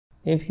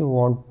If you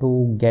want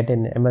to get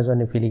an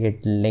Amazon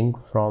affiliate link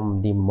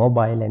from the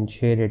mobile and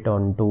share it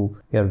onto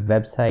your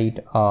website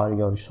or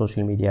your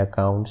social media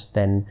accounts,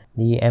 then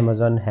the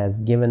Amazon has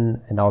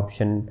given an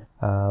option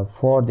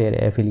for their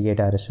affiliate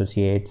or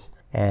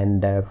associates,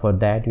 and for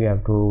that you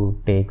have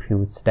to take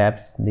few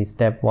steps. The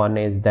step 1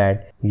 is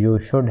that you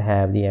should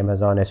have the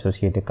Amazon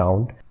associate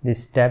account. The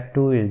step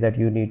 2 is that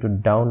you need to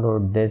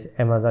download this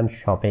Amazon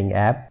shopping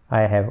app.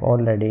 I have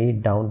already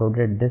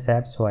downloaded this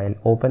app, so I'll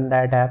open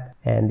that app.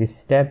 And the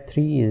step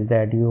 3 is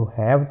that you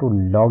have to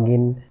log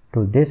in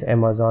to this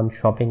Amazon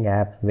shopping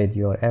app with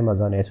your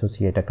Amazon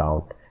associate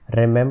account.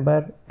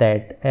 Remember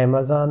that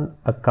Amazon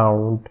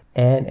account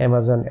and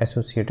Amazon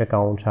associate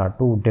accounts are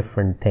two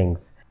different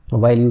things.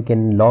 While you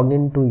can log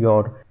into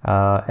your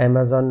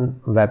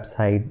Amazon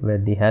website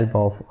with the help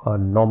of a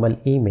normal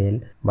email,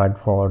 but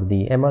for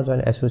the Amazon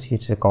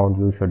associates account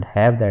you should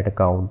have that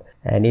account,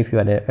 and if you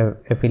are an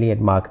affiliate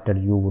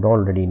marketer you would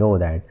already know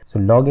that. So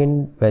log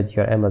in with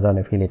your Amazon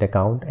affiliate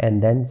account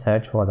and then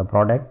search for the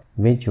product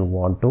which you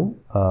want to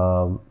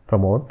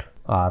promote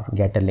or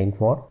get a link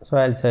for. So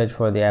I'll search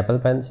for the Apple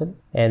Pencil,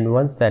 and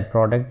once that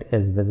product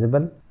is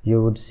visible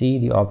you would see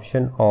the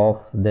option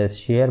of this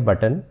share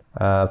button,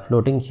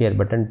 floating share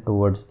button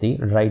towards the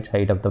right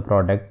side of the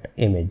product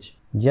image.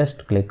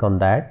 Just click on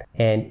that,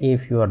 and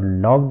if you are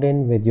logged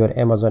in with your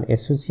Amazon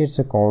associates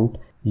account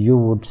you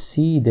would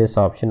see this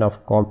option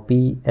of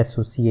copy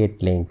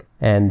associate link,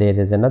 and there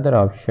is another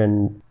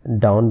option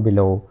down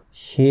below,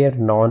 share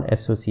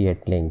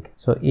non-associate link.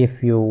 So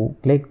if you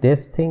click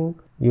this thing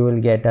you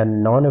will get a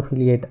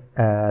non-affiliate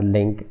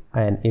link,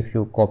 and if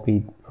you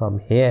copy from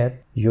here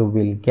you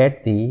will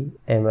get the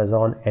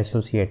Amazon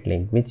associate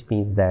link, which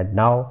means that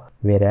now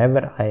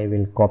wherever I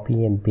will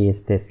copy and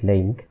paste this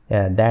link,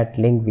 that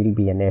link will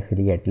be an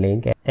affiliate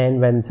link,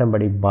 and when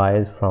somebody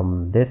buys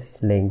from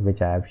this link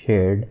which I have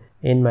shared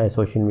in my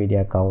social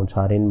media accounts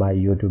or in my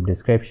YouTube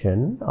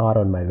description or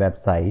on my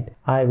website,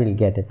 I will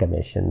get a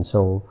commission.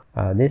 So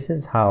this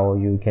is how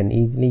you can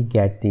easily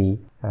get the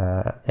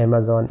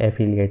Amazon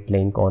affiliate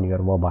link on your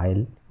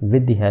mobile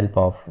with the help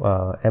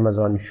of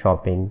Amazon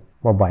shopping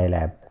mobile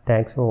app.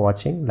 Thanks for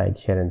watching. Like,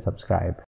 share and subscribe.